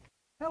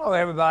Hello,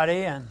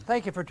 everybody, and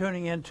thank you for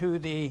tuning in to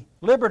the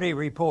Liberty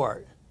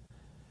Report.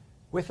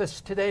 With us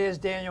today is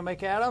Daniel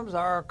McAdams,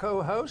 our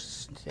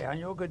co-host.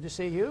 Daniel, good to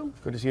see you.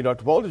 Good to see you,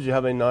 Dr. Ball. Did you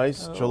have a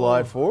nice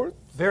July 4th?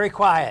 Very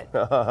quiet.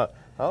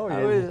 Oh,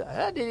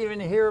 yeah. I didn't even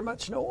hear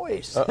much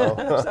noise.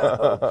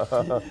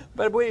 Uh-oh.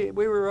 But we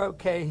were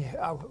okay.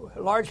 A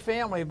large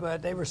family,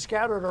 but they were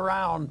scattered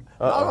around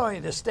not only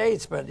the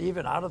states, but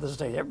even out of the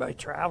state. Everybody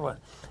traveling.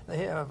 They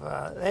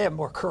have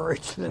more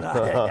courage than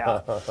I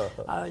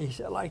have. I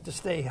like to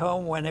stay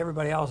home when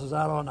everybody else is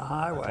out on the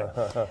highway.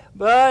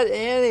 But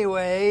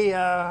anyway,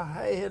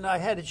 and I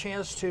had a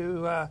chance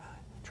to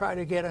try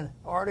to get an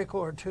article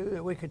or two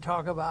that we could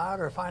talk about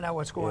or find out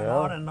what's going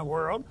on in the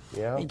world.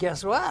 Yeah. And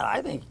guess what?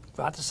 I think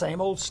about the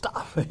same old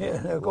stuff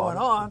going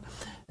on.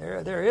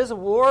 There is a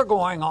war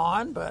going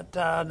on, but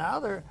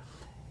now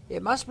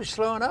it must be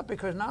slowing up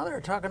because now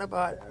they're talking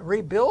about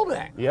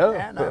rebuilding. Yeah.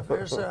 And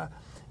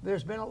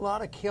there's been a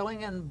lot of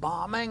killing and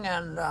bombing,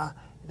 and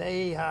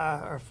they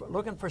are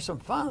looking for some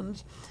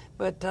funds.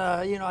 But,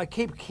 I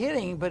keep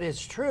kidding, but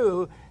it's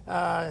true.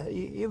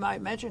 You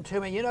might mention to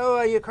me,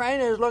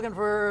 Ukraine is looking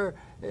for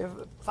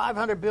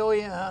 $500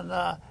 billion,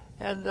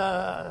 and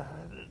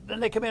then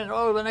they come in,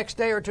 the next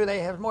day or two they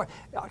have more.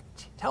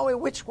 Tell me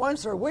which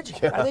ones are which.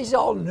 Yeah. Are these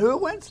all new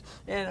ones?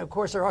 And, of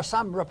course, there are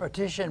some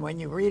repetition when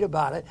you read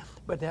about it,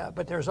 but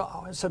there's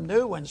some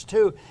new ones,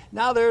 too.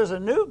 Now there's a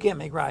new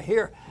gimmick right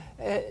here.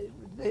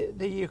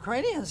 The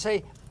Ukrainians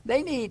say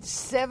they need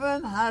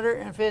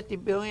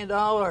 $750 billion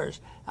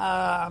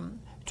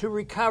to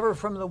recover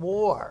from the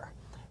war.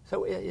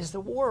 So is the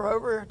war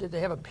over? Did they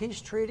have a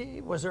peace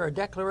treaty? Was there a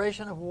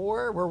declaration of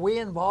war? Were we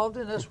involved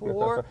in this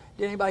war?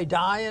 Did anybody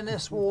die in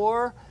this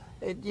war?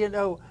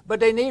 But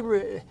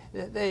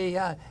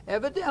they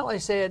evidently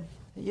said,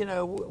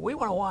 we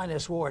want to wind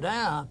this war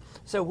down,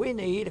 so we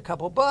need a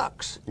couple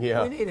bucks.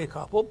 Yeah. We need a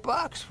couple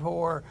bucks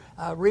for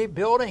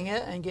rebuilding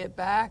it and get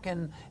back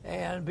and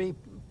be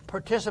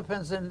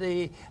participants in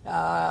the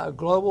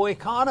global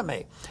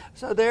economy.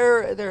 So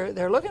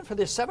they're looking for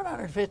this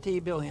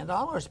 $750 billion,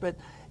 but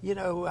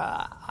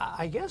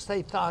I guess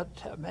they thought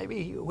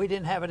maybe we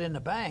didn't have it in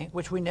the bank,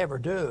 which we never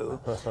do.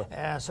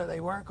 So they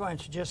weren't going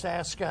to just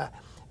ask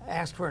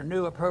for a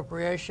new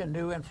appropriation,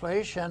 new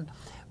inflation,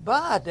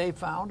 but they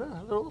found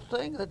a little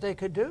thing that they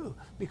could do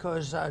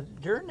because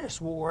during this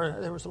war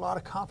there was a lot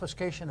of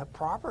confiscation of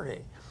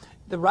property.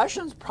 The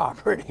Russians'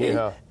 property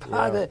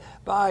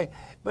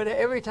but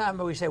every time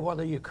we say, well,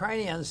 the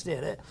Ukrainians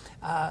did it,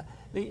 the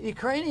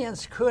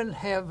Ukrainians couldn't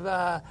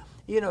have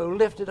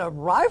lifted a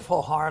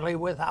rifle hardly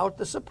without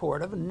the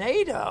support of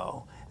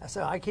NATO.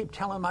 So I keep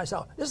telling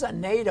myself, this is a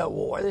NATO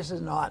war. This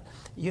is not,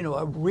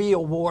 a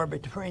real war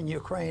between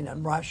Ukraine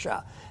and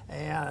Russia.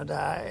 And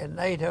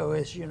NATO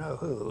is,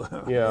 who.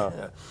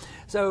 Yeah.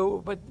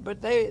 So,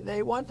 but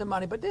they want the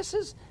money. But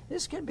this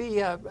can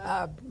be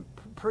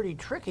pretty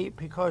tricky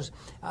because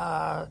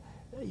the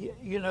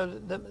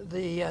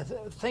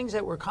things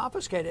that were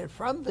confiscated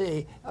from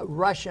the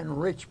Russian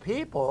rich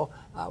people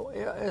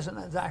isn't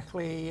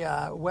exactly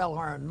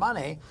well-earned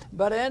money.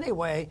 But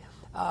anyway,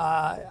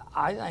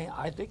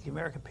 I think the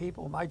American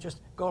people might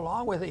just go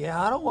along with it.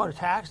 Yeah, I don't want to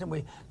tax, and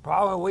we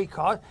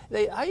caused.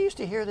 I used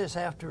to hear this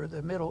after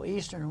the Middle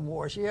Eastern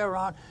wars. Yeah,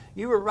 Ron,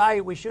 you were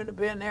right. We shouldn't have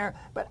been there.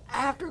 But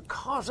after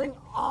causing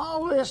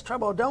all this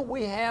trouble, don't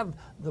we have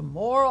the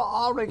moral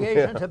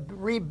obligation to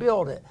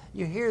rebuild it?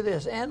 You hear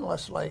this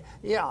endlessly.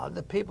 Yeah,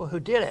 the people who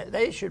did it,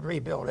 they should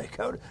rebuild it.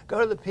 Go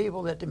to the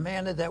people that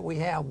demanded that we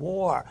have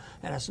war,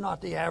 and it's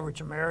not the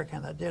average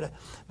American that did it.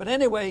 But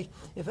anyway,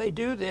 if they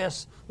do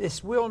this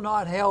will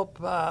not help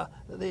the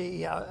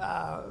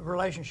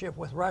relationship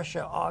with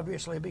Russia,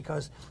 obviously,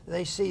 because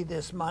they see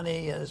this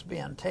money as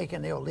being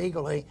taken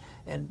illegally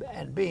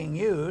and being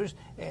used,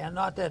 and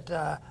not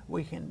that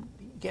we can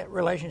get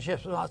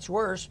relationships much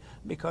worse,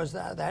 because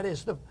that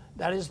is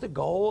the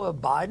goal of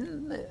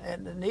Biden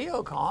and the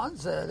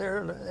neocons.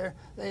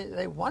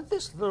 They want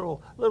this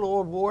little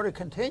old war to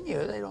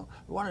continue. They don't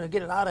want to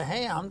get it out of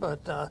hand,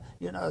 but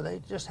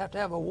they just have to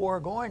have a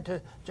war going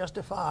to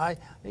justify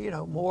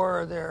more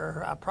of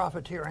their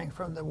profiteering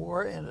from the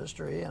war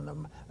industry and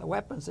the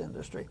weapons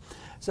industry.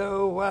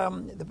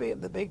 So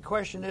the big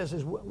question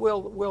is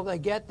will they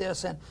get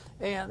this,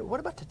 and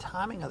what about the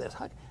timing of this?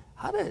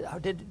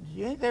 Do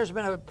you think there's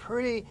been a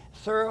pretty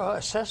thorough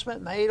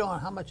assessment made on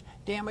how much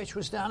damage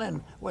was done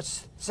and what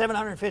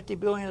 $750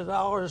 billion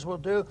will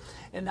do?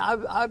 And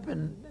I've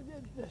been,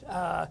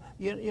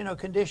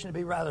 conditioned to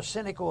be rather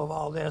cynical of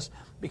all this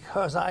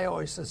because I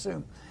always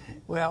assume,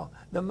 well,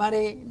 the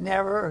money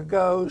never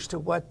goes to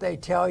what they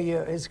tell you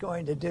it's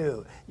going to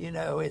do.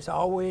 It's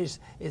always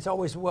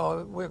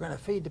well, we're going to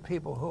feed the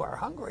people who are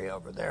hungry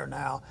over there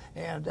now,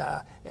 and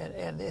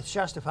it's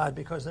justified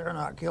because they're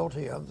not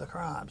guilty of the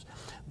crimes.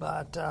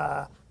 But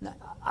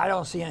I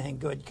don't see anything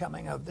good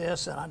coming of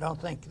this, and I don't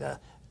think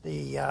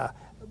the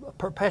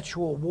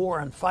perpetual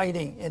war and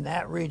fighting in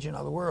that region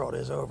of the world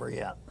is over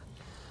yet.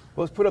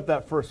 Well, let's put up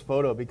that first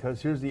photo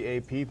because here's the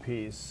AP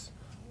piece.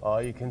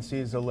 You can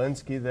see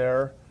Zelensky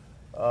there.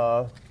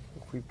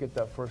 If we get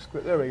that first,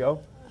 there we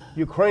go.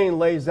 Ukraine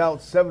lays out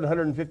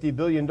 $750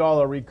 billion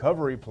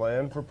recovery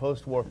plan for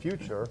post-war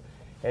future.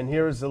 And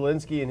here is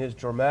Zelensky in his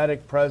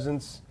dramatic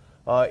presence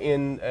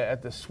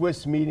at the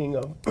Swiss meeting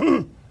of,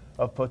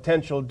 of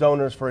potential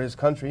donors for his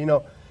country. You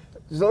know,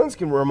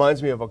 Zelensky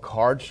reminds me of a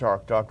card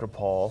shark, Dr.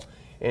 Paul,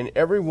 and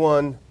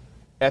everyone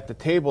at the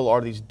table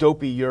are these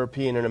dopey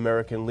European and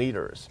American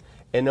leaders.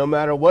 And no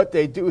matter what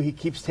they do, he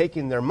keeps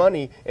taking their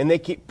money and they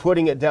keep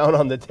putting it down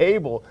on the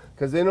table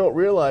because they don't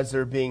realize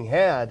they're being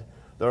had.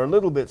 They're a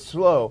little bit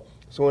slow.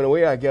 So in a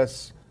way, I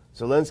guess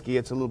Zelensky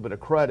gets a little bit of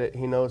credit.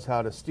 He knows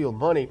how to steal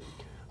money.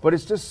 But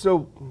it's just so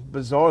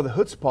bizarre, the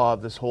chutzpah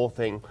of this whole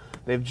thing.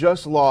 They've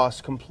just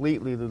lost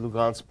completely the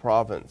Lugansk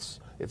province.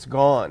 It's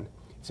gone.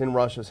 It's in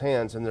Russia's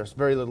hands, and there's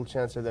very little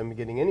chance of them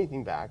getting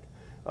anything back.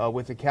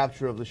 With the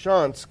capture of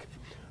Lyshansk,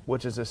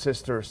 which is a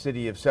sister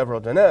city of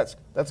Severodonetsk,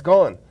 that's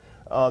gone.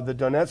 The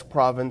Donetsk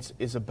province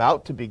is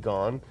about to be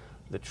gone.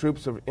 The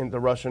troops, the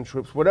Russian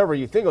troops, whatever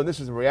you think of, this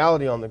is the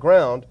reality on the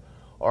ground,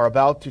 are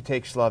about to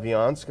take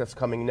Slavyansk. That's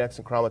coming next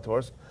in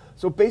Kramatorsk.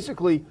 So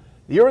basically,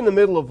 you're in the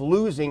middle of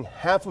losing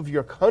half of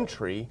your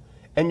country,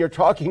 and you're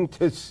talking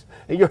to,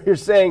 you're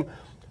saying,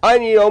 I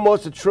need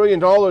almost $1 trillion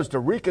to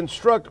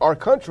reconstruct our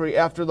country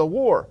after the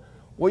war.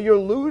 Well, you're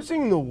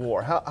losing the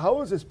war.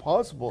 How is this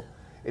possible?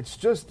 It's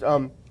just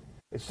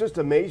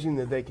amazing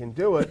that they can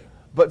do it.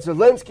 But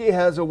Zelensky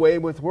has a way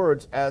with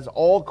words, as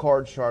all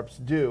card sharps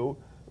do.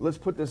 Let's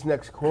put this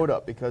next quote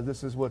up because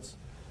this is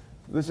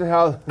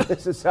how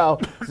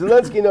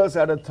Zelensky knows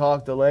how to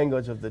talk the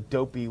language of the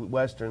dopey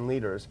Western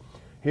leaders.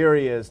 Here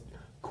he is,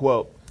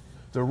 quote,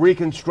 "The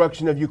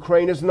reconstruction of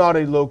Ukraine is not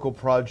a local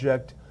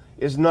project,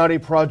 is not a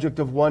project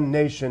of one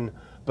nation,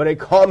 but a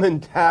common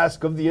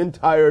task of the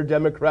entire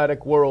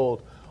democratic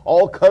world.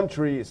 All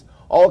countries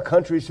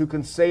who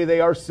can say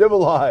they are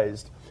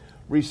civilized.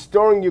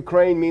 Restoring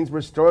Ukraine means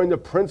restoring the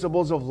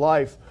principles of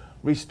life,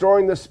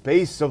 restoring the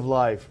space of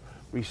life,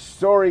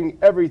 restoring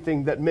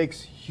everything that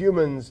makes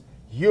humans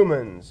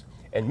humans."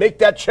 And make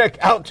that check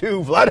out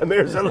to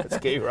Vladimir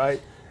Zelensky,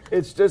 right?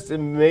 It's just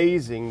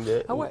amazing.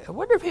 That I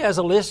wonder if he has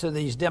a list of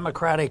these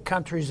democratic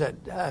countries that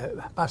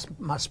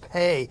must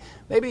pay.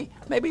 Maybe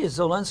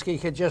Zelensky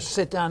could just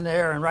sit down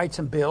there and write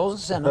some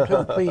bills and send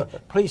them to him.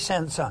 Please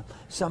send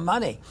some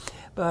money.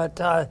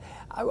 But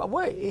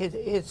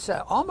it's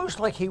almost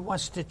like he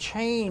wants to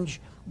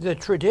change the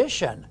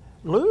tradition.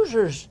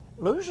 Losers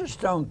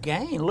don't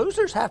gain.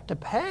 Losers have to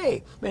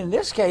pay. I mean, in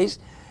this case,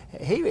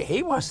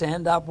 he wants to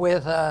end up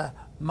with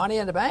money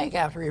in the bank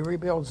after he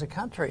rebuilds the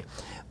country.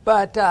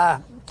 But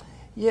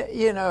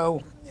you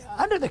know,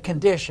 under the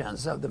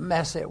conditions of the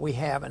mess that we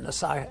have and the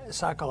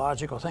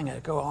psychological thing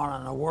that go on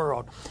in the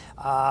world,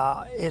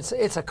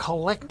 it's a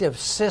collective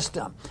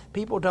system.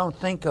 People don't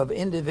think of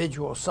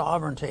individual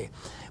sovereignty.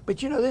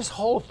 But you know, this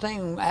whole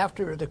thing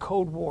after the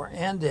Cold War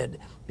ended,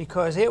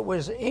 because it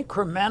was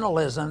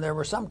incrementalism. There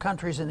were some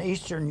countries in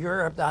Eastern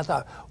Europe that I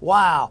thought,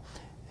 wow,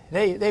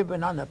 they've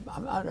been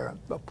under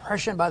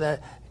oppression by the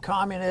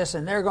communists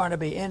and they're going to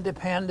be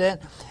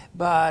independent.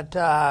 But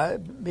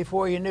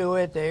before you knew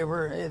it, they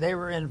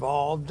were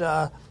involved,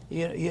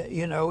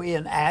 you know,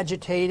 in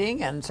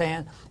agitating and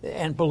saying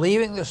and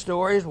believing the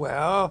stories.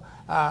 Well,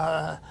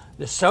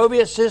 the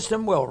Soviet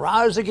system will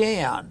rise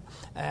again,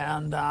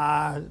 and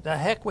the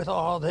heck with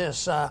all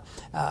this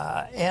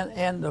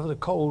end of the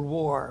Cold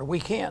War. We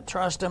can't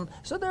trust them,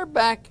 so they're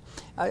back.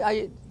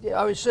 I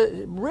was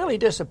really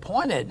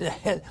disappointed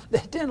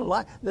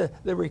that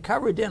the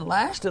recovery didn't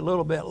last a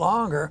little bit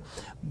longer,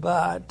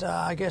 but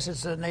I guess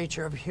it's the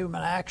nature of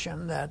human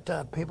action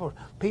that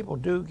people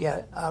do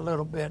get a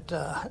little bit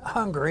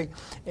hungry,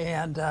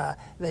 and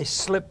they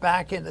slip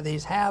back into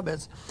these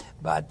habits.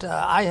 But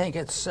I think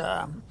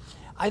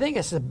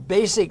it's the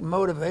basic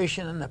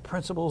motivation and the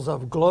principles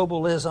of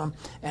globalism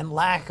and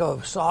lack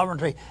of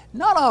sovereignty.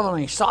 Not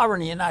only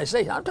sovereignty in the United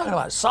States, I'm talking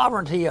about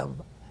sovereignty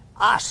of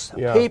us,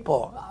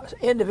 people,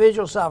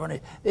 individual sovereignty.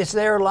 It's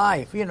their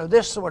life, you know,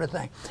 this sort of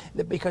thing.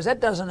 Because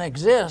that doesn't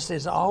exist.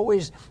 It's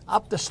always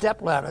up the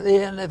step ladder.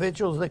 The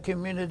individuals, the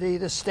community,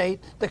 the state,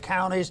 the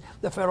counties,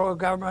 the federal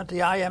government, the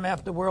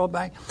IMF, the World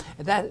Bank.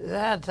 If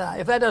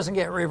that doesn't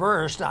get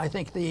reversed, I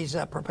think these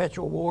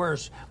perpetual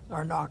wars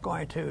are not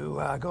going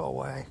to go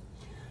away.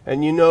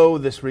 And you know,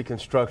 this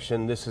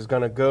reconstruction, this is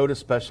going to go to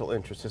special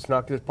interests. It's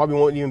not. There probably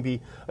won't even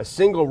be a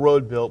single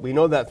road built. We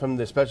know that from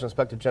the Special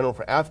Inspector General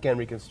for Afghan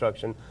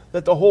reconstruction,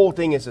 that the whole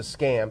thing is a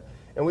scam.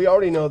 And we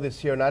already know this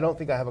here, and I don't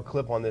think I have a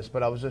clip on this,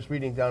 but I was just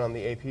reading down on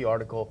the AP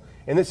article,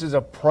 and this is a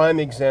prime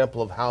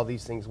example of how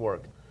these things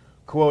work.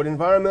 Quote,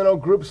 "Environmental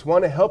groups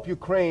want to help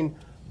Ukraine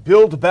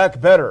build back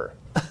better.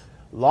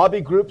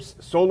 Lobby groups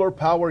Solar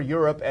Power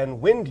Europe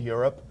and Wind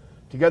Europe,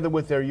 together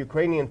with their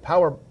Ukrainian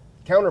power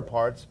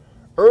counterparts,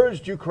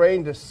 urged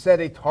Ukraine to set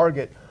a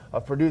target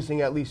of producing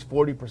at least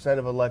 40%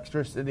 of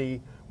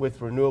electricity with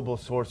renewable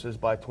sources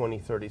by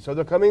 2030. So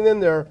they're coming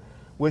in there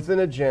with an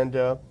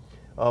agenda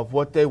of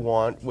what they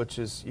want, which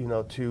is, you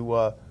know,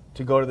 to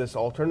go to this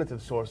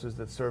alternative sources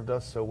that served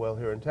us so well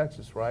here in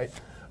Texas, right?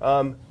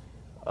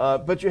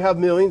 But you have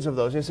millions of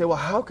those. And you say, well,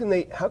 how can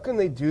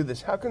they do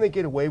this? How can they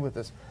get away with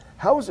this?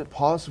 How is it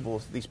possible,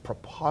 these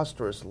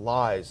preposterous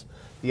lies,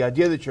 the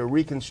idea that you're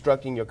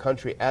reconstructing your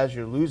country as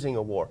you're losing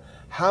a war?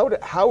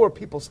 How are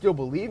people still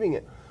believing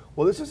it?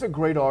 Well, this is a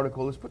great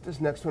article. Let's put this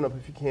next one up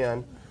if you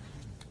can.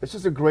 This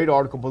is a great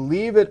article,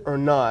 believe it or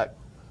not,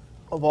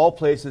 of all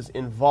places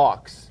in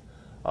Vox,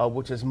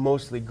 which is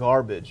mostly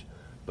garbage.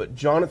 But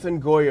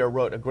Jonathan Goyer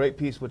wrote a great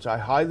piece, which I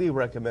highly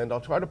recommend. I'll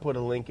try to put a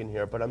link in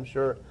here, but I'm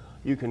sure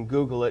you can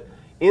Google it.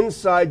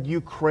 Inside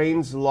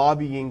Ukraine's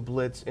Lobbying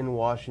Blitz in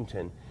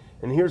Washington.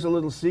 And here's a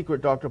little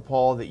secret, Dr.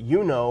 Paul, that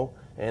you know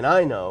and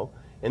I know,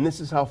 and this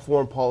is how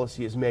foreign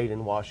policy is made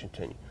in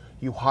Washington.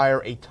 You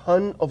hire a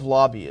ton of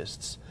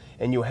lobbyists,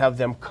 and you have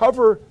them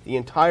cover the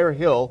entire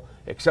Hill,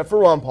 except for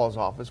Ron Paul's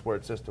office, where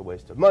it's just a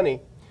waste of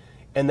money.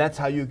 And that's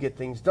how you get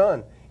things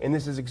done. And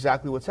this is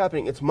exactly what's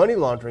happening. It's money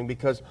laundering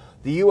because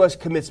the U.S.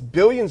 commits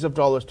billions of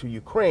dollars to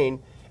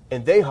Ukraine,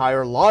 and they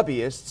hire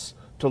lobbyists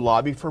to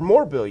lobby for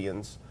more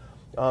billions.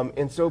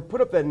 And so put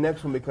up that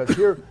next one, because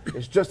here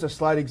is just a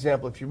slight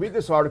example. If you read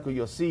this article,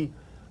 you'll see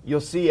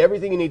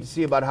everything you need to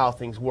see about how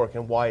things work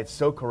and why it's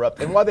so corrupt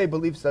and why they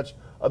believe such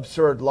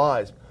absurd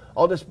lies.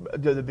 I'll just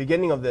do the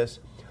beginning of this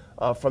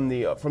from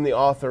the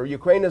author.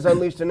 Ukraine has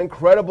unleashed an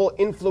incredible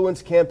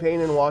influence campaign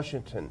in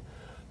Washington.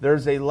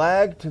 There's a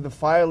lag to the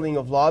filing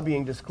of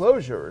lobbying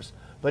disclosures,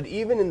 but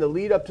even in the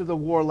lead up to the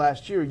war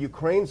last year,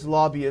 Ukraine's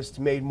lobbyists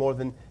made more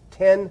than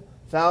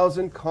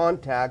 10,000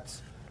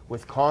 contacts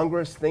with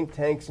Congress, think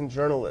tanks, and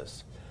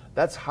journalists.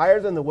 That's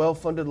higher than the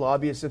well-funded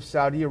lobbyists of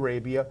Saudi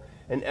Arabia,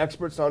 and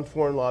experts on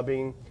foreign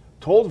lobbying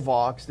told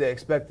Vox they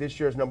expect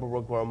this year's number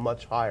will grow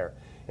much higher.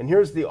 And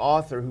here's the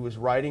author who was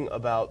writing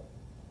about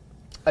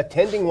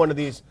attending one of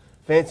these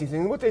fancy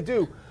things. And what they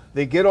do,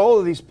 they get all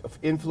of these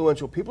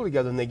influential people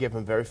together and they give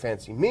them very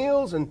fancy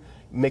meals and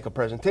make a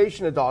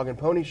presentation, a dog and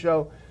pony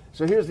show.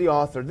 So here's the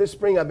author. This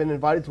spring I've been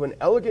invited to an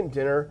elegant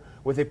dinner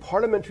with a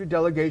parliamentary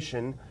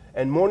delegation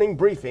and morning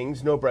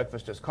briefings, no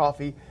breakfast, just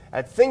coffee,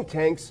 at think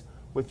tanks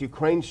with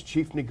Ukraine's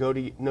chief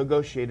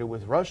negotiator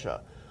with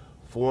Russia.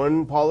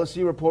 Foreign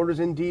policy reporters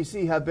in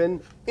D.C. have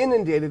been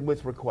inundated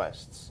with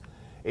requests.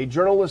 A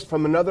journalist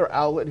from another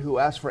outlet who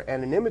asked for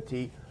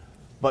anonymity,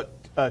 but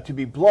to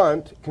be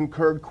blunt,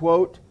 concurred,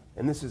 quote,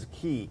 and this is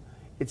key,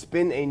 it's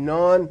been a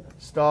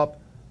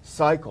non-stop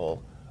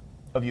cycle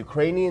of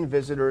Ukrainian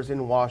visitors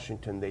in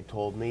Washington, they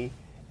told me,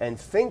 and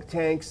think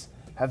tanks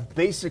have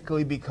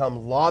basically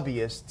become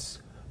lobbyists,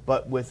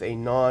 but with a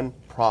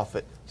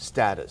non-profit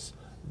status.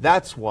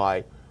 That's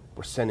why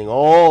we're sending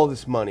all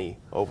this money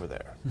over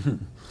there.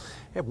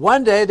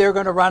 One day they're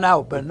going to run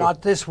out, but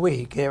not this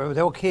week.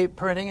 They'll keep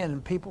printing,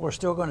 and people are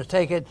still going to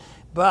take it.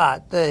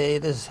 But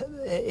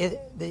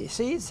the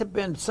seeds have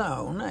been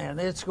sown, and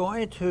it's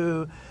going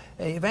to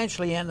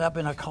eventually end up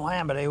in a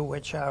calamity,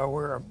 which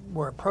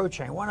we're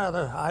approaching. One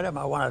other item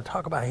I want to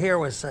talk about here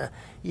was,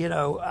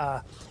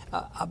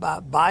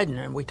 about Biden,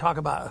 and we talk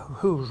about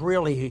who's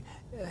really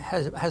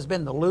has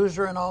been the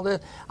loser in all this.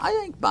 I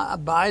think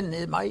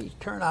Biden might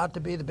turn out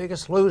to be the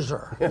biggest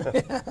loser.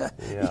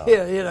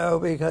 Yeah.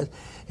 Because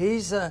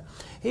he's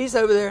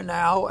over there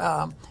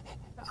now.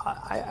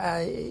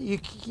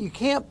 You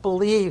can't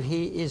believe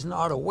he is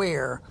not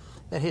aware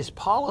that his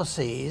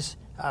policies,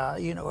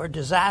 are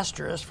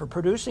disastrous for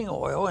producing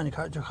oil and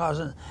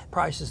causing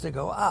prices to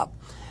go up.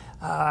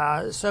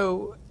 But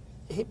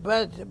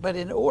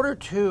in order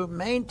to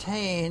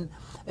maintain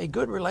a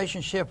good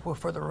relationship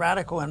for the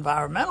radical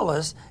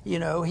environmentalists,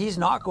 he's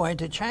not going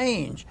to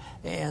change.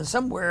 And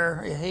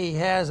somewhere he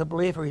has a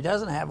belief or he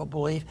doesn't have a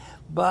belief.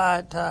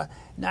 But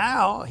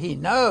now he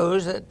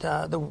knows that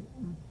the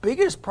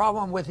biggest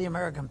problem with the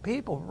American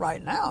people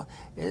right now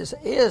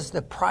is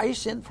the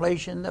price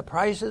inflation, the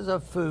prices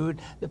of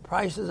food, the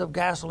prices of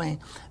gasoline.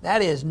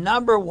 That is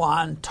number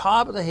one,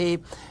 top of the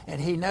heap,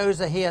 and he knows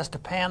that he has to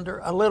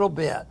pander a little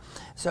bit.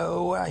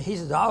 So he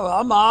says,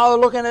 I'm all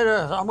looking at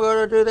this, I'm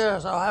going to do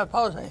this, I'll have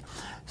policy.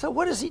 So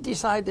what does he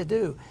decide to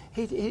do?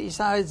 He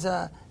decides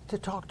to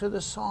talk to the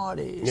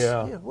Saudis.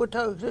 Yeah. We'll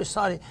talk to the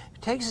Saudis.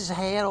 He takes his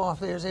hat off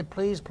there and says,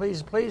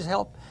 please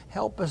help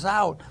us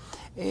out.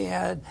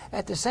 And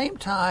at the same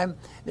time,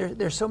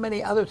 there's so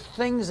many other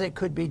things that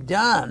could be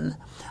done.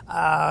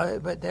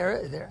 But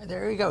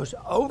there he goes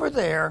over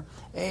there,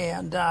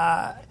 and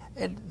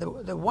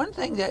the one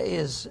thing that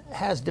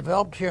has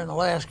developed here in the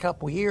last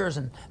couple of years,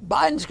 and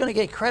Biden's going to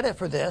get credit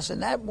for this,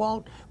 and that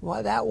won't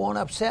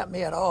upset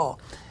me at all.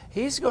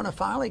 He's going to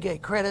finally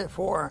get credit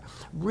for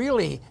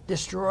really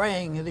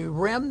destroying the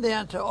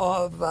remnant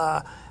of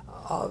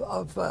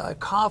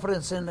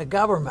confidence in the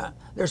government.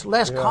 There's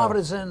less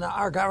confidence in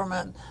our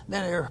government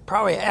than there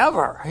probably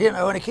ever,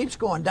 and it keeps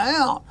going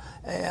down.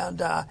 And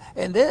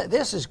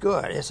this is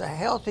good. It's a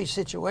healthy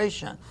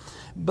situation.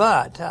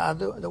 But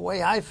the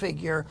way I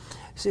figure,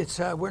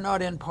 we're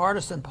not in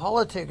partisan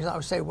politics. I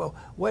would say, well,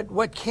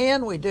 what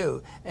can we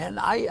do? And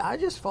I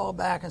just fall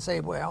back and say,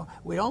 well,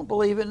 we don't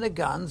believe in the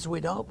guns. We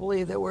don't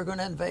believe that we're going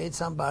to invade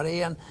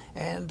somebody and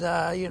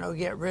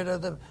get rid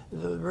of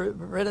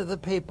the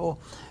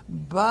people.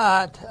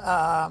 But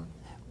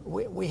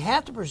we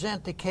have to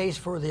present the case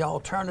for the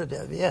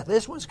alternative. Yeah,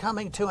 this one's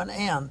coming to an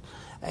end.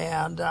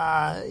 And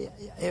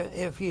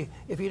if you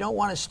don't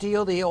want to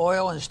steal the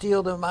oil and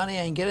steal the money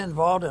and get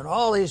involved in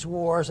all these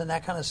wars and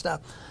that kind of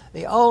stuff,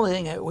 the only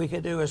thing that we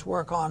could do is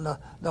work on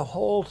the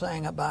whole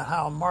thing about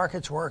how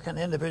markets work and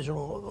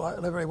individual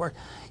liberty work.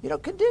 You know,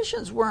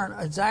 conditions weren't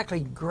exactly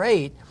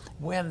great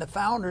when the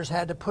founders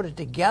had to put it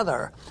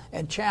together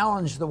and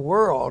challenge the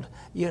world,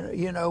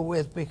 you know,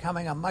 with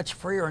becoming a much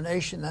freer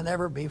nation than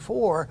ever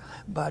before.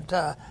 But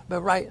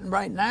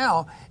right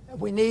now,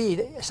 we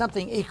need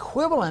something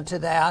equivalent to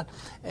that.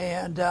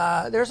 And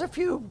there's a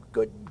few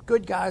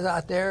good guys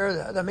out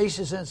there, the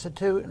Mises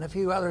Institute and a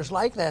few others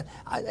like that.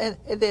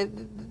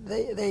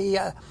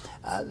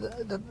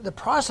 The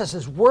process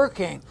is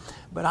working,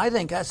 but I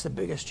think that's the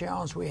biggest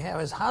challenge we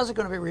have is how's it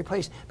going to be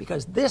replaced,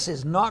 because this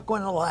is not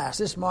going to last.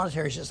 This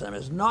monetary system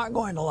is not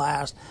going to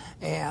last,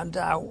 and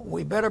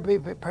we better be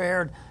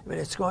prepared. But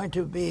it's going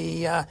to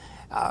be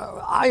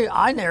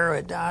I narrow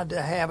it down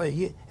to have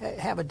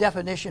a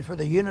definition for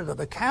the unit of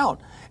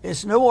account.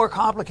 It's no more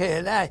complicated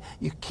than that.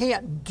 You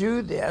can't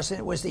do this. And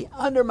it was the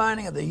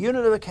undermining of the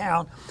unit of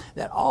account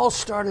that all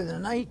started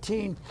in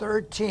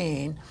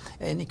 1913,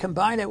 and you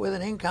combine it with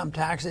an income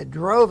tax that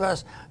drove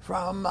us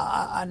from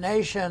a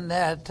nation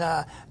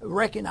that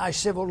recognized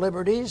civil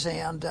liberties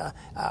and,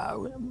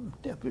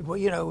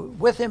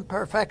 with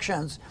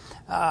imperfections,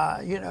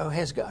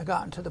 has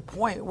gotten to the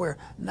point where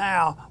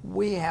now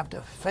we have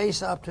to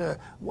face up to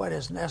what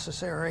is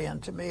necessary,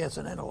 and to me it's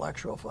an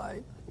intellectual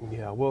fight.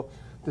 Yeah, well,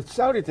 the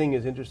Saudi thing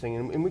is interesting,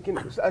 and we can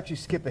actually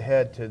skip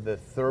ahead to the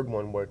third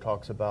one where it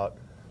talks about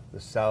the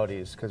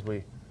Saudis, because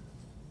if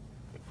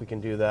we can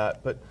do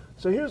that. But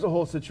so here's the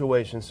whole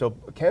situation. So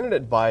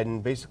candidate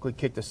Biden basically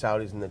kicked the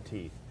Saudis in the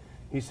teeth.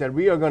 He said,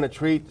 we are going to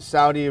treat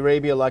Saudi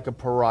Arabia like a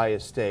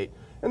pariah state.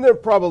 And there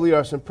probably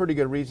are some pretty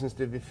good reasons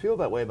to feel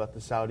that way about the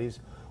Saudis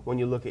when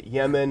you look at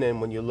Yemen and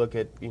when you look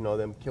at,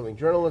 them killing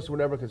journalists or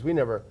whatever, because we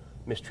never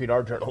mistreat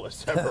our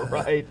journalists ever,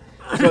 right?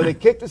 So they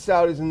kick the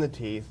Saudis in the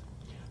teeth.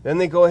 Then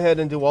they go ahead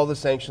and do all the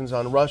sanctions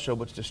on Russia,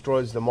 which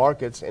destroys the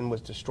markets and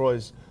which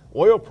destroys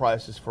oil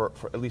prices, for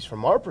at least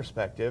from our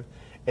perspective.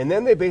 And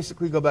then they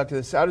basically go back to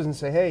the Saudis and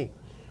say, hey,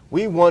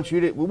 we want you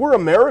to, we're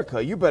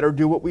America, you better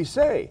do what we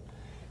say.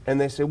 And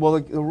they say, well,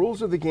 the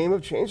rules of the game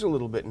have changed a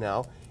little bit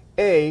now.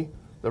 A,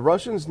 the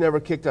Russians never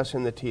kicked us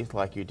in the teeth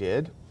like you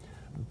did.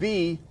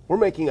 B, we're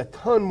making a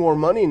ton more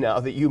money now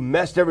that you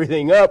messed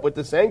everything up with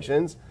the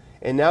sanctions.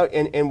 And now,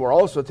 and we're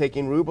also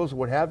taking rubles,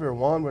 what have you, or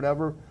yuan,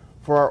 whatever,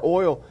 for our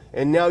oil.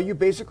 And now you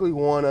basically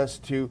want us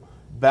to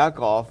back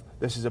off.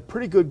 This is a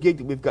pretty good gig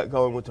that we've got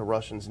going with the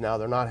Russians now.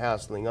 They're not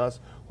hassling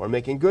us. We're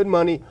making good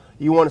money.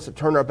 You want us to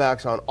turn our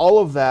backs on all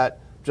of that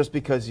just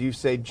because you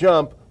say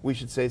jump, we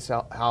should say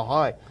how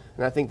high.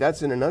 And I think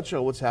that's in a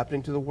nutshell what's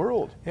happening to the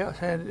world. Yes,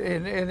 and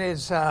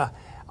it's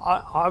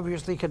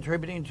obviously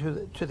contributing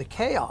to the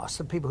chaos.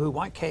 The people who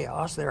want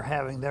chaos, they're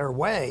having their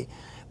way.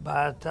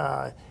 But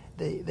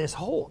this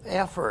whole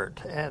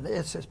effort, and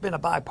it's been a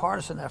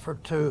bipartisan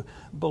effort to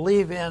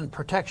believe in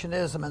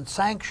protectionism and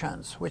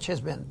sanctions, which has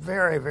been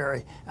very,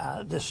 very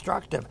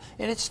destructive.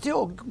 And it's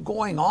still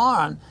going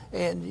on.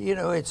 And,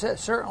 it's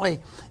certainly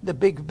the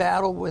big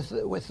battle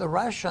with the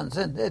Russians.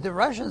 And the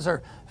Russians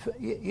are,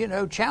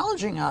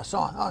 challenging us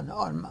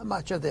on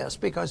much of this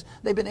because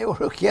they've been able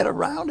to get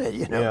around it,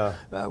 Yeah.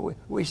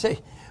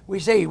 We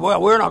say,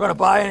 well, we're not going to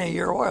buy any of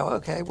your oil.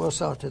 Okay, we'll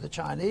sell it to the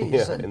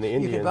Chinese, and the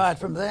Indians. You can buy it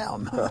from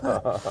them.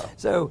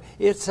 So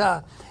it's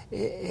a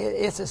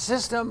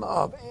system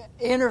of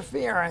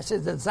interference.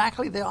 It's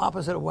exactly the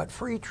opposite of what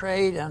free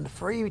trade and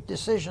free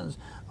decisions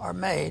are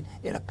made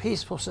in a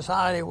peaceful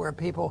society where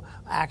people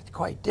act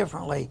quite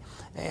differently.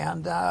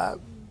 And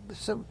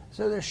so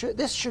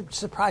this should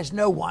surprise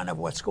no one of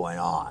what's going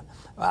on,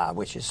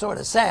 which is sort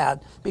of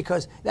sad,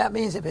 because that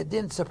means if it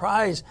didn't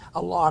surprise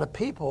a lot of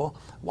people,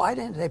 why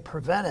didn't they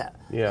prevent it?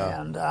 Yeah.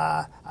 And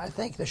I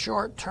think the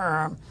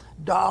short-term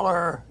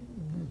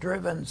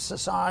dollar-driven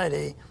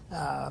society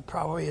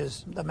probably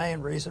is the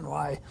main reason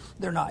why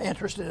they're not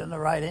interested in the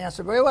right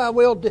answer.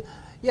 But,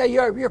 yeah,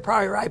 you're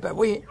probably right, but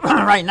we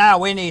right now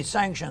we need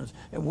sanctions,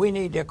 and we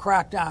need to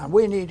crack down.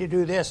 We need to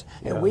do this,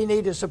 and we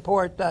need to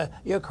support the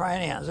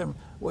Ukrainians, and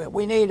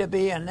we need to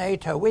be in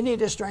NATO. We need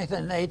to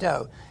strengthen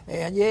NATO.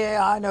 And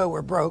yeah, I know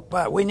we're broke,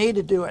 but we need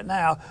to do it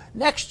now.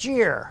 Next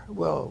year,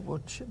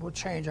 we'll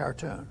change our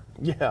tune.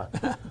 Yeah.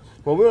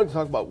 Well, we want to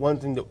talk about one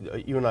thing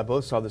that you and I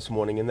both saw this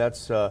morning, and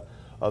that's a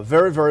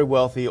very, very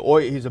wealthy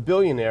he's a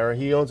billionaire.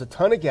 He owns a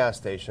ton of gas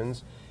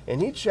stations,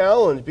 and he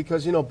challenged,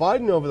 because,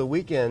 Biden over the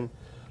weekend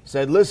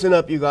said, listen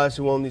up, you guys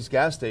who own these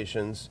gas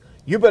stations.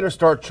 You better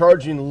start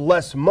charging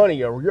less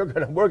money or we're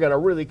going to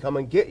really come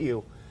and get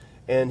you.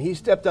 And he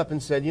stepped up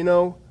and said,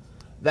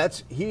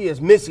 he is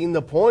missing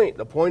the point.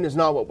 The point is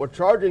not what we're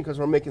charging, because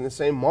we're making the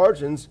same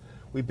margins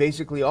we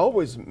basically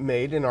always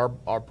made, and our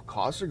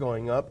costs are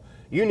going up.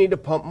 You need to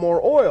pump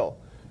more oil.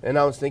 And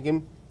I was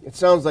thinking, it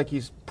sounds like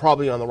he's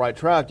probably on the right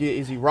track.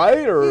 Is he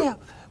right? Or? Yeah.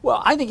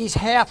 Well, I think he's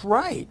half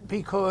right,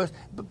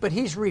 but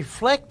he's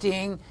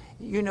reflecting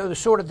the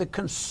sort of the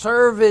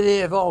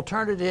conservative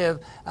alternative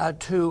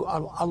to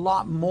a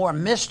lot more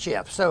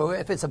mischief. So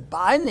if it's a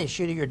Biden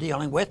issue that you're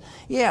dealing with,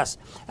 yes,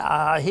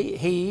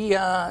 he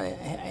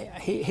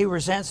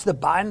resents the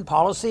Biden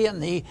policy,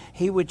 and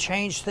he would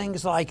change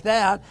things like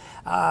that.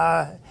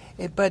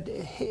 But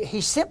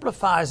he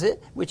simplifies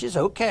it, which is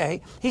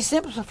okay. He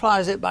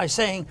simplifies it by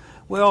saying,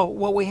 well,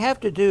 what we have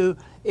to do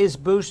is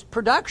boost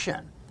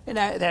production. And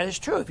that is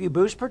true. If you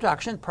boost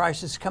production,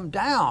 prices come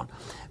down.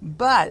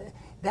 But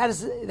that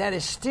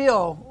is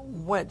still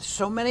what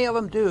so many of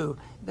them do.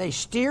 They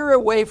steer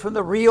away from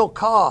the real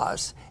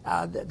cause.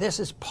 This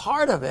is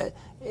part of it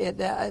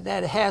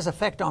that has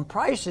effect on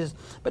prices.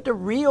 But the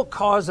real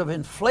cause of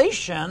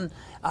inflation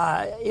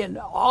in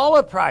all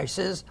the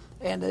prices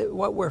and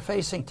what we're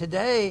facing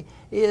today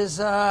is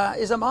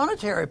a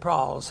monetary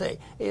policy.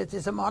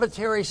 It's a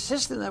monetary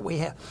system that we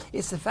have.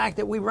 It's the fact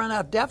that we run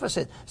out of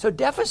deficit. So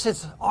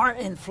deficits aren't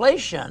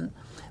inflation,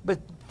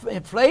 but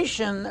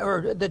inflation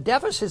or the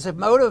deficits that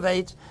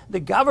motivates the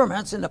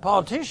governments and the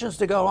politicians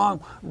to go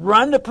along,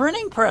 run the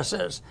printing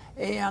presses.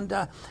 And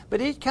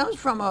but it comes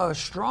from a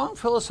strong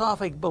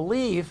philosophic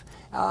belief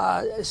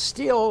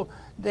still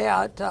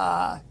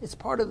that it's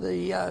part of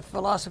the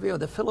philosophy of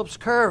the Phillips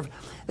curve.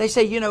 They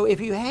say, if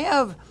you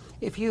have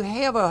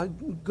a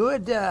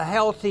good,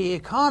 healthy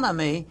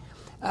economy,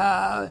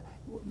 and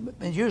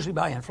usually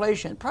by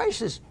inflation,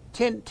 prices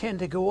tend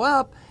to go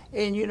up.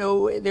 And,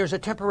 there's a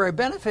temporary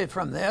benefit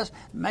from this.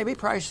 Maybe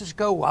prices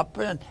go up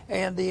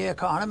and the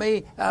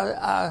economy,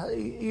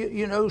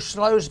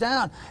 slows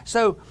down.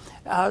 So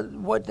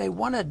what they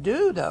want to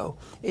do, though,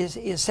 is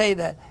say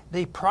that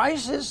the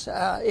prices,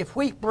 if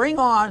we bring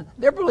on,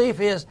 their belief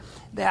is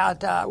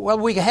that,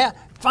 we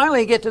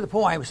finally get to the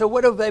point. So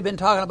what have they been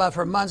talking about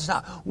for months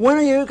now? When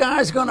are you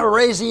guys going to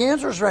raise the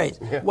interest rates?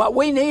 Yeah. What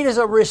we need is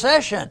a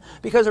recession,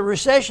 because a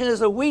recession is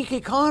a weak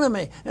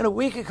economy, and a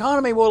weak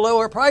economy will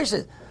lower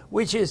prices,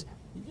 which is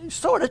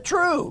sort of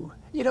true.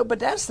 But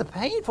that's the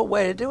painful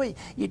way to do it.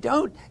 You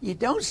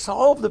don't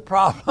solve the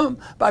problem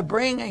by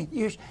bringing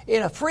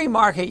in a free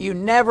market. You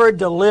never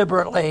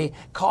deliberately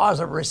cause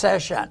a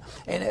recession,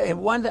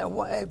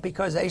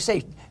 because they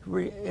say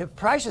if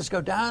prices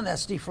go down,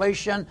 that's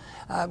deflation,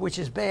 which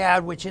is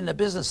bad. Which in the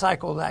business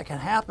cycle that can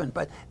happen.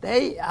 But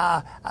they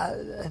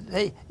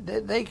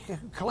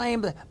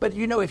claim that. But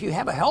if you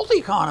have a healthy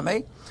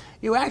economy,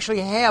 you actually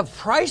have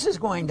prices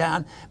going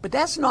down, but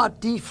that's not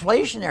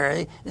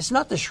deflationary. It's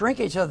not the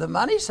shrinkage of the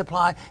money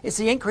supply. It's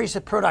the increase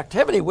of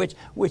productivity, which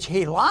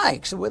he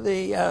likes. With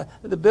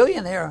the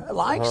billionaire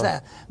likes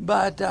that.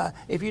 But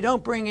if you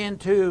don't bring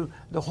into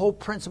the whole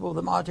principle of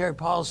the monetary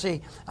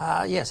policy,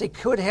 yes, it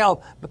could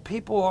help, but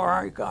people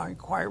aren't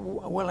quite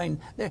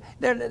willing. When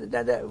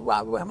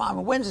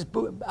does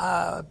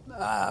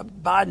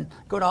Biden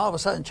go to all of a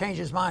sudden change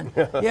his mind?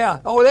 Yeah.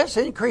 Oh, let's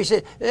increase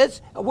it.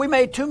 We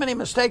made too many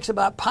mistakes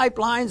about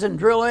pipelines and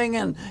drilling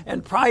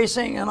and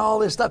pricing and all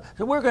this stuff,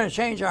 so we're going to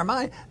change our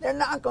mind. They're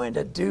not going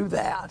to do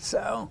that.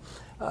 So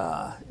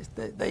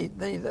they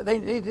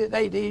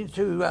need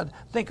to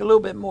think a little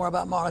bit more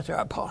about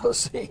monetary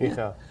policy.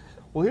 Yeah.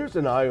 Well, here's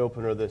an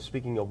eye-opener that,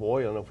 speaking of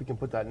oil, and if we can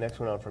put that next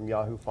one on from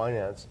Yahoo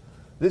Finance,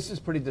 this is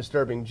pretty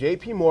disturbing.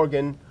 J.P.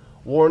 Morgan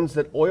warns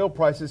that oil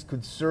prices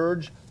could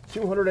surge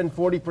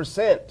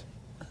 240%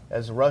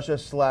 as Russia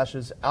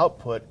slashes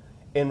output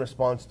in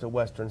response to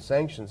Western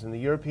sanctions. And the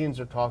Europeans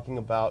are talking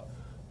about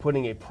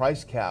putting a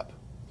price cap,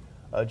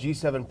 a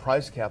G7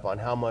 price cap on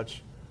how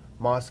much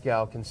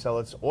Moscow can sell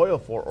its oil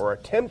for, or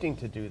attempting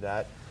to do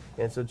that.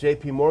 And so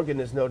JP Morgan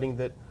is noting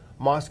that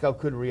Moscow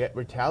could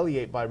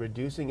retaliate by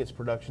reducing its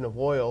production of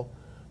oil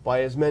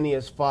by as many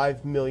as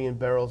 5 million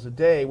barrels a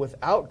day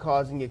without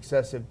causing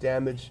excessive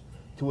damage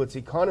to its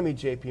economy.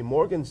 JP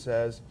Morgan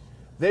says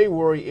they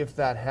worry if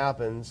that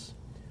happens,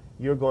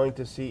 you're going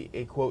to see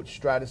a, quote,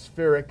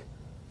 stratospheric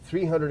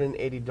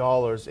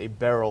 $380 a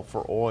barrel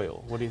for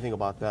oil. What do you think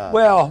about that?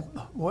 Well,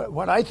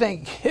 what I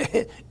think,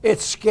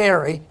 it's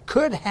scary,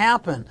 could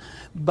happen,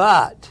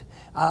 but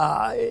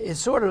it's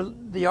sort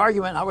of the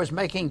argument I was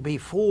making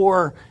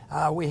before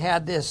we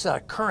had this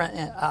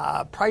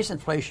current price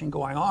inflation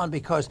going on,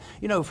 because,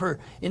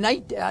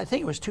 I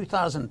think it was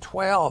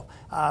 2012,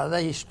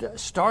 they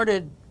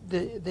started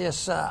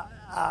this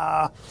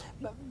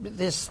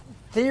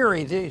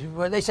theory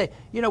where they say,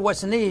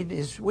 what's the need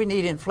is we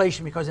need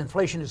inflation because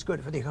inflation is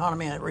good for the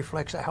economy and it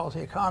reflects a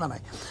healthy economy.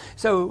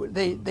 So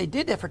they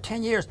did that for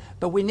 10 years,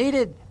 but we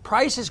needed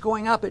prices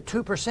going up at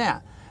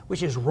 2%,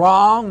 which is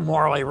wrong,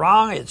 morally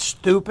wrong, it's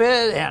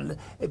stupid,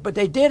 but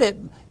they did it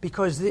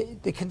because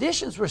the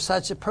conditions were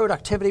such that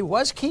productivity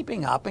was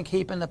keeping up and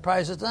keeping the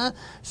prices down,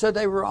 so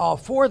they were all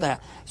for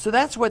that. So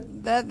that's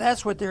what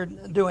they're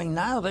doing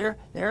now.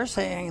 They're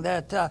saying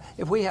that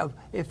if we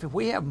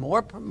have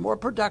more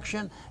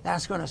production,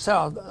 that's going to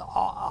solve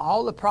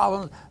all the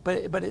problems.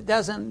 But it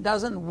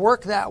doesn't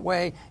work that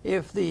way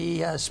if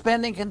the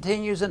spending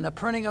continues and the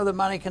printing of the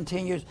money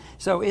continues.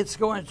 So it's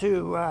going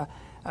to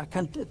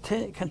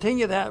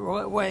continue that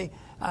way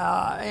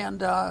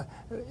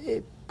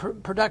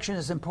Production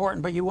is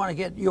important, but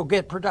you'll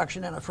get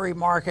production in a free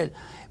market.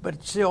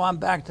 But still, I'm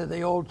back to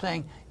the old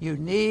thing. You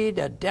need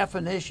a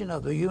definition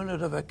of the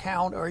unit of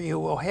account, or you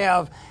will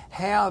have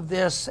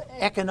this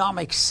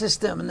economic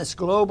system and this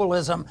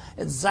globalism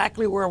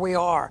exactly where we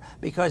are,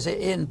 because it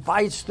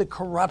invites the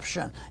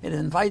corruption, it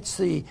invites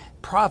the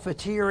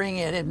profiteering,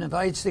 it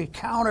invites the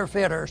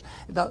counterfeiters,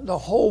 the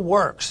whole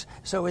works.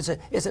 So it's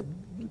a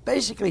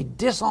basically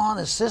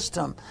dishonest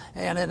system,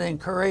 and it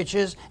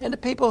encourages and the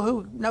people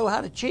who know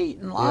how to cheat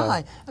and lie.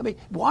 Yeah. I mean,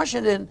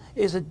 Washington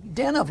is a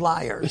den of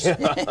liars.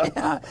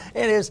 Yeah.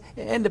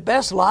 And the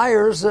best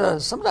liars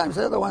sometimes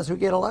they're the ones who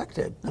get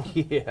elected.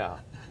 Yeah.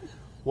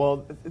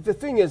 Well, the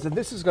thing is that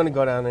this is going to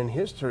go down in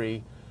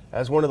history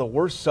as one of the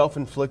worst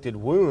self-inflicted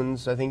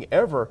wounds, I think,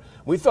 ever.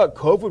 We thought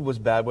COVID was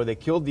bad, where they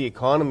killed the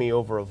economy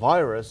over a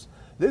virus.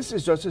 This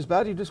is just as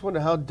bad. You just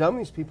wonder how dumb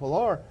these people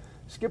are.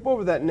 Skip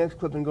over that next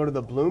clip and go to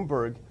the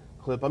Bloomberg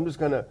clip. I'm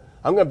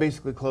gonna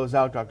basically close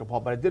out, Dr. Paul,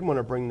 but I did want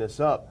to bring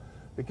this up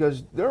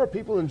because there are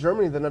people in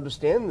Germany that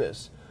understand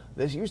this.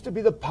 This used to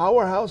be the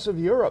powerhouse of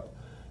Europe.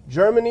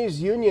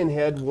 Germany's union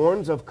head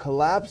warns of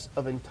collapse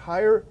of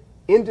entire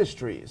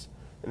industries,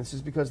 and this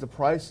is because the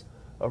price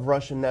of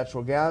Russian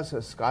natural gas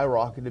has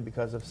skyrocketed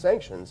because of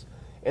sanctions.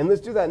 And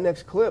let's do that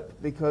next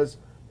clip, because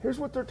here's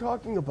what they're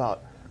talking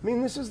about. I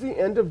mean, this is the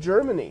end of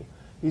Germany.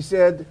 He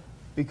said,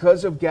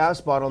 because of gas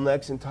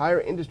bottlenecks,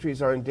 entire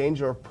industries are in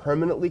danger of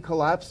permanently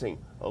collapsing.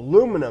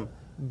 Aluminum,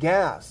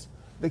 gas,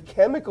 the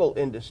chemical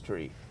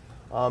industry.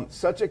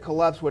 Such a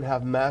collapse would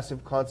have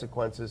massive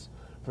consequences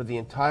for the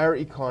entire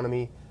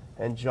economy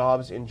and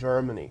jobs in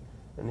Germany.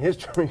 And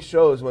history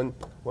shows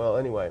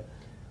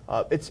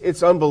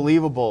it's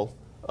unbelievable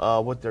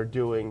what they're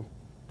doing,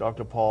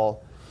 Dr.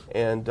 Paul.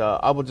 And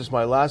I will just,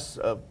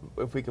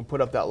 if we can put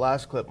up that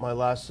last clip, my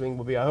last thing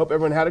will be, I hope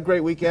everyone had a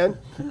great weekend.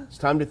 It's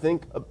time to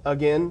think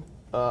again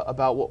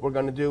about what we're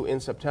going to do in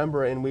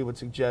September, and we would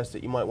suggest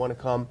that you might want to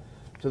come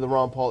to the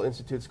Ron Paul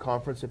Institute's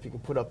conference. If you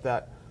can put up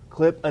that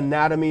clip,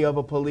 Anatomy of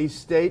a Police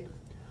State.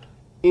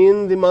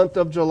 In the month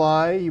of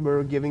July,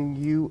 we're giving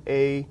you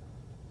a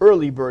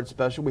early bird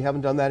special. We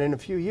haven't done that in a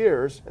few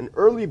years. An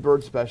early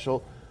bird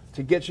special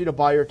to get you to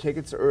buy your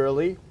tickets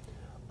early.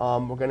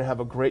 We're going to have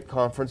a great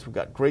conference. We've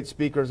got great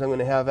speakers. I'm going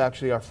to have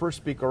actually our first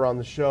speaker on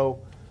the show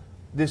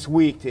this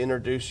week to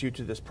introduce you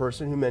to this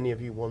person who many of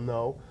you will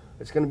know.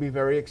 It's going to be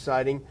very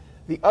exciting.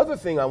 The other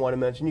thing I want to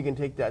mention, you can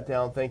take that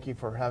down. Thank you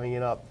for having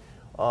it up.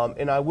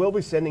 And I will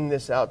be sending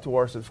this out to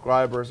our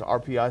subscribers,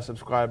 RPI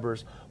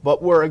subscribers.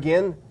 But we're,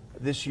 again,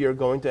 this year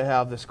going to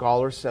have the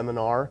Scholars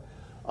Seminar.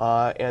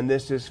 And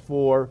this is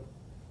for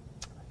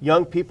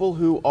young people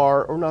who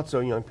are, or not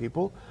so young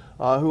people,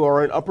 who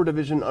are in upper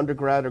division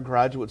undergrad or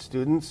graduate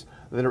students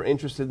that are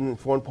interested in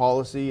foreign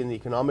policy and the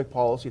economic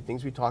policy,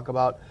 things we talk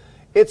about.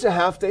 It's a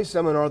half-day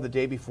seminar the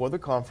day before the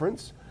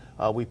conference.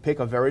 We pick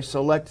a very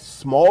select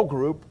small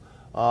group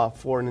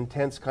for an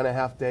intense kind of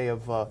half-day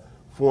of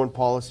foreign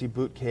policy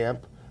boot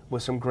camp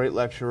with some great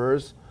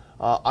lecturers.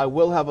 I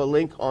will have a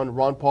link on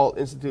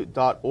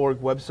ronpaulinstitute.org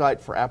website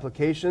for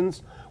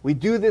applications. We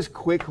do this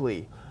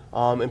quickly,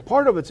 and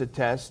part of it's a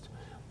test,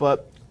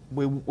 but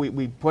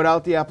we put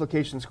out the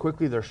applications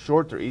quickly. They're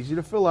short, they're easy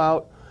to fill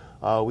out.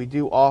 We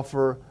do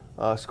offer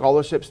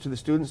scholarships to the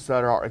students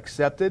that are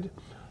accepted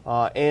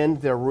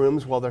and their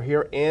rooms while they're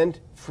here, and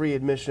free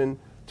admission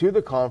to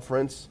the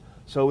conference.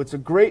 So it's a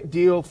great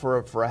deal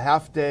for a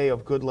half day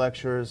of good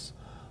lectures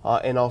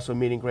and also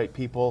meeting great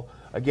people.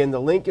 Again,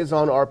 the link is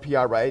on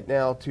RPI right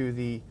now to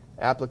the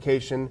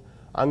application.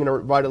 I'm going to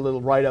write a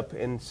little write-up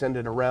and send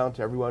it around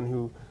to everyone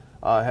who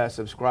has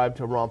subscribed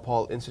to Ron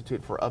Paul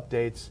Institute for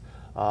updates.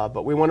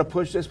 But we want to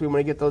push this. We want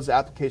to get those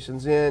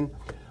applications in,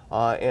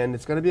 and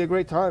it's going to be a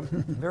great time.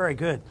 Very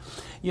good.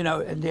 You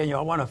know, Daniel,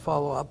 I want to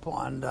follow up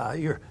on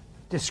your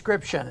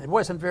description. It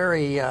wasn't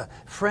very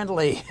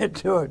friendly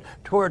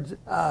towards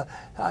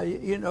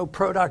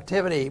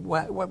productivity.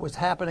 What was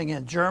happening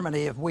in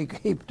Germany, if we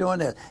keep doing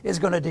it, is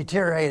going to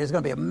deteriorate. It's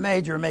going to be a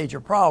major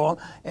problem,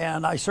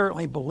 and I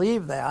certainly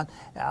believe that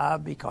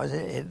because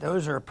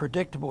those are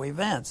predictable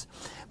events.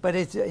 But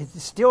it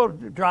still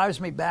drives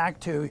me back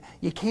to,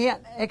 you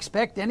can't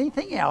expect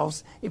anything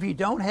else if you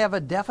don't have a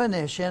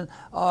definition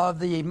of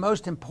the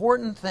most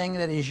important thing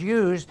that is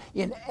used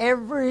in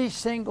every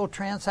single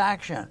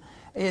transaction.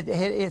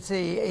 It's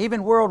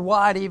even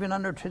worldwide, even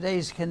under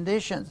today's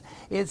conditions,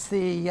 it's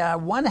the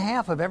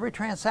 1/2 of every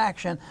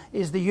transaction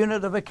is the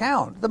unit of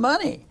account, the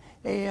money.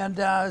 And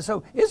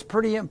so it's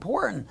pretty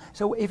important.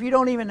 So if you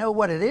don't even know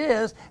what it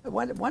is,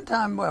 one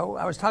time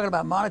I was talking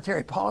about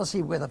monetary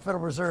policy with a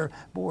Federal Reserve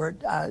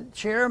Board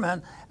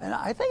chairman, and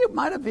I think it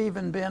might have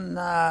even been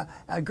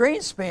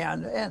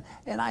Greenspan,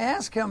 and I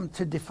asked him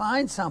to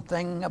define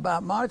something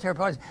about monetary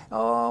policy.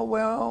 Oh,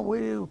 well,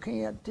 we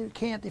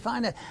can't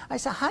define it. I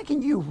said, how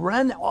can you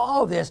run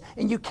all this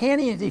and you can't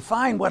even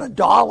define what a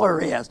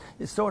dollar is?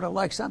 It's sort of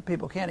like some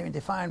people can't even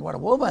define what a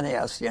woman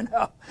is, you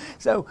know.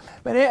 So,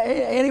 but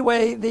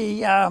anyway,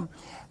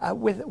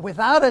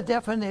 Without a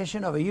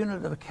definition of a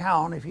unit of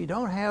account, if you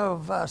don't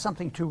have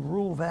something to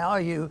rule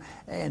value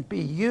and be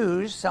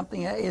used,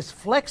 something that is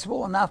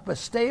flexible enough but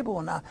stable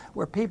enough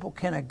where people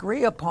can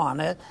agree upon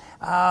it,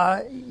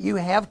 you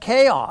have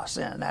chaos.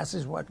 And that's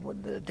is what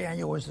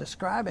Daniel was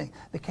describing,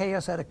 the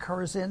chaos that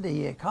occurs in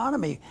the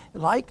economy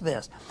like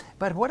this.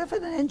 But what if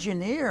an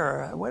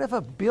engineer, what if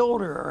a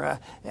builder,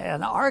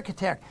 an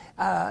architect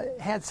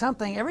had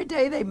something, every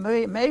day they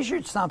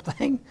measured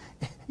something,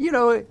 you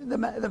know,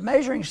 the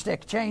measuring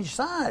stick changed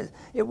size.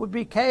 It would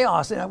be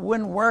chaos and it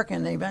wouldn't work,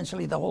 and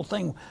eventually the whole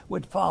thing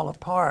would fall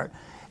apart.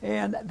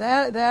 And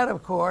that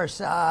of course,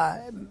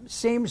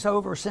 seems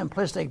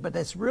oversimplistic, but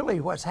that's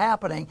really what's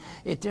happening.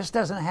 It just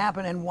doesn't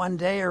happen in one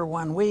day or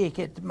 1 week.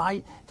 It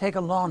might take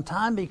a long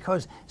time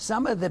because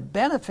some of the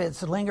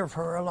benefits linger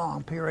for a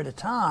long period of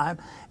time.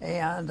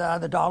 And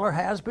the dollar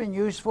has been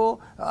useful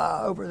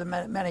over the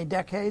many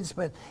decades,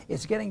 but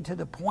it's getting to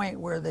the point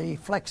where the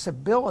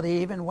flexibility,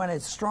 even when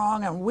it's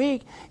strong and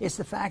weak, it's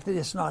the fact that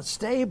it's not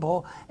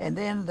stable. And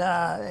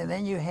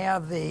then you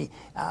have the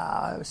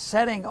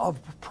setting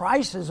of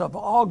prices of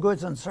all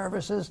goods and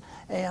services,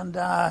 and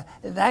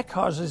that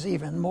causes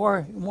even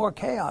more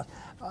chaos.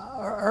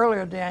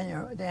 Earlier,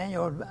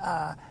 Daniel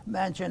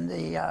mentioned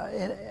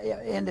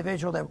the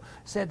individual that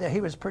said that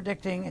he was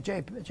predicting,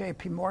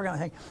 J.P. Morgan, I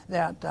think,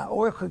 that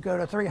oil could go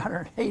to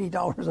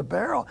 $380 a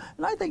barrel,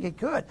 and I think it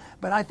could.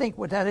 But I think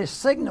what that is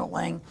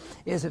signaling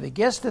is if it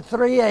gets to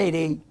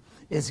 $380,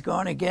 it's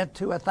going to get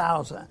to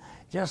 $1,000.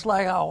 Just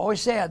like I always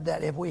said,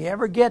 that if we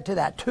ever get to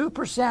that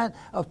 2%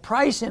 of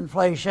price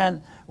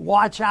inflation,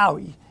 watch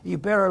out. You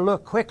better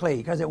look quickly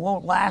because it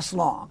won't last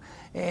long.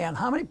 And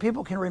how many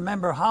people can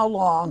remember how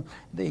long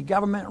the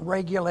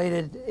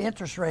government-regulated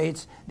interest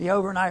rates, the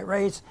overnight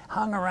rates,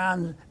 hung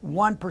around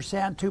 1%,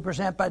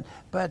 2%,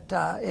 but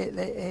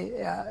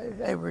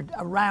they were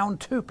around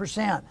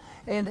 2%.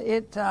 And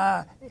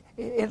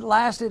it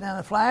lasted in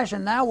a flash,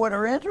 and now what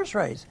are interest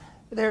rates?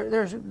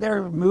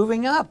 They're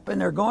moving up,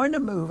 and they're going to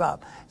move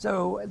up.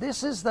 So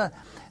this is the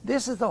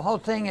whole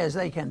thing, is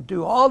they can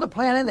do all the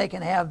planning. They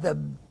can have the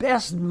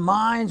best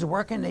minds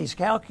working these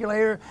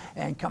calculators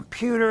and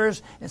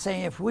computers and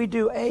saying, if we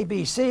do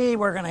ABC,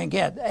 we're going to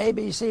get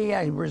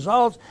ABC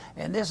results,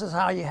 and this is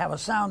how you have a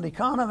sound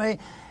economy.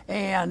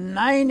 And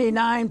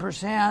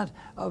 99%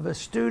 of the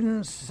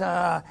students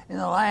in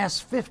the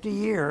last 50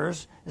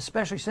 years,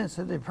 especially since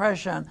the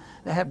Depression,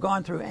 that have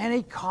gone through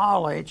any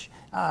college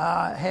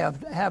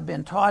have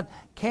been taught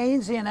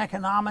Keynesian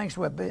economics,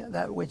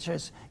 which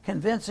is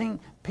convincing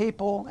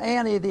people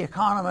and the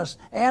economists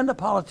and the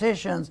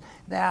politicians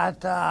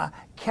that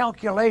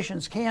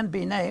calculations can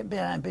be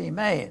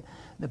made.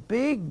 The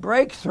big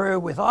breakthrough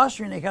with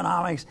Austrian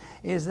economics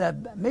is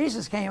that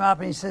Mises came up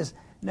and he says,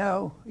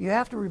 no, you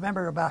have to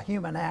remember about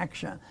human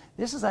action.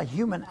 This is a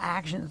human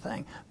action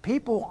thing.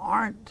 People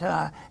aren't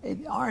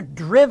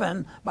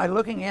driven by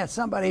looking at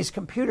somebody's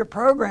computer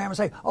program and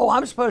say, oh,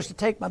 I'm supposed to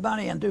take my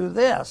money and do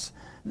this.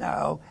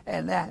 No,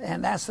 and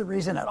that's the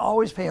reason it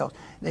always fails.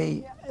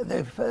 The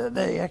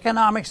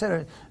economics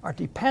that are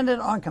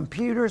dependent on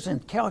computers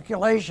and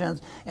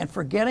calculations and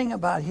forgetting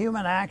about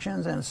human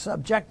actions and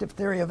subjective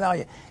theory of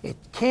value, it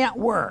can't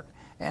work.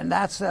 And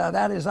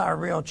that is our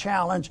real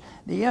challenge.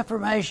 The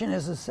information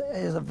is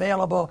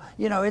available.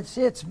 You know,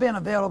 it's been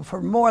available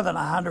for more than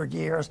 100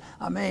 years.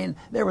 I mean,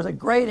 there was a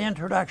great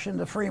introduction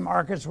to free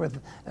markets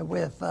with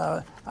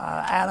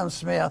Adam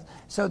Smith.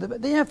 So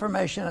the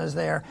information is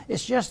there.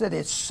 It's just that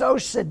it's so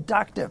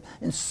seductive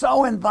and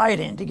so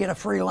inviting to get a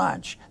free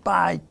lunch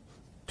by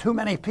too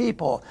many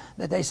people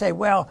that they say,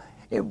 well,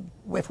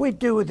 if we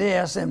do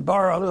this and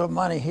borrow a little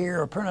money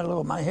here or print a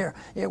little money here,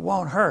 it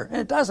won't hurt. And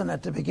it doesn't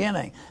at the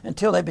beginning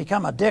until they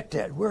become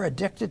addicted. We're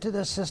addicted to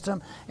this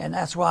system, and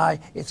that's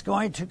why it's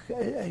going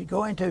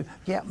to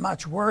get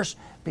much worse,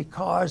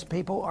 because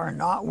people are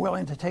not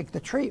willing to take the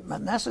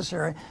treatment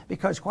necessary,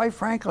 because quite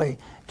frankly,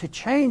 to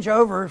change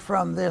over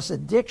from this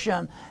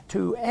addiction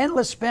to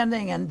endless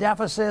spending and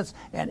deficits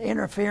and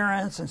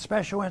interference and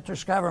special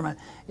interest government,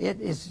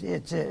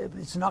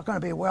 it's not going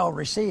to be well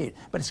received.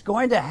 But it's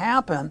going to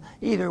happen.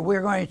 Either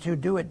we're going to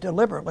do it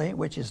deliberately,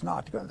 which is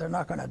they're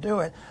not going to do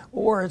it,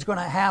 or it's going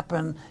to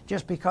happen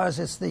just because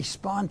it's the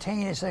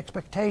spontaneous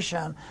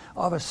expectation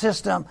of a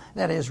system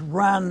that is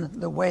run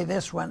the way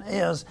this one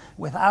is,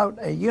 without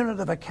a unit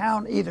of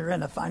account either in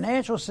the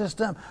financial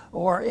system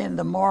or in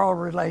the moral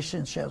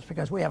relationships,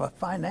 because we have a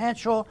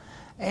financial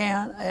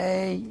and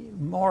a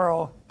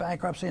moral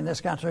bankruptcy in this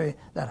country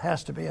that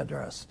has to be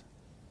addressed.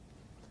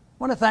 I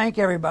want to thank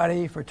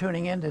everybody for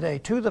tuning in today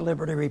to the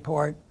Liberty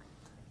Report.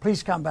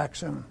 Please come back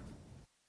soon.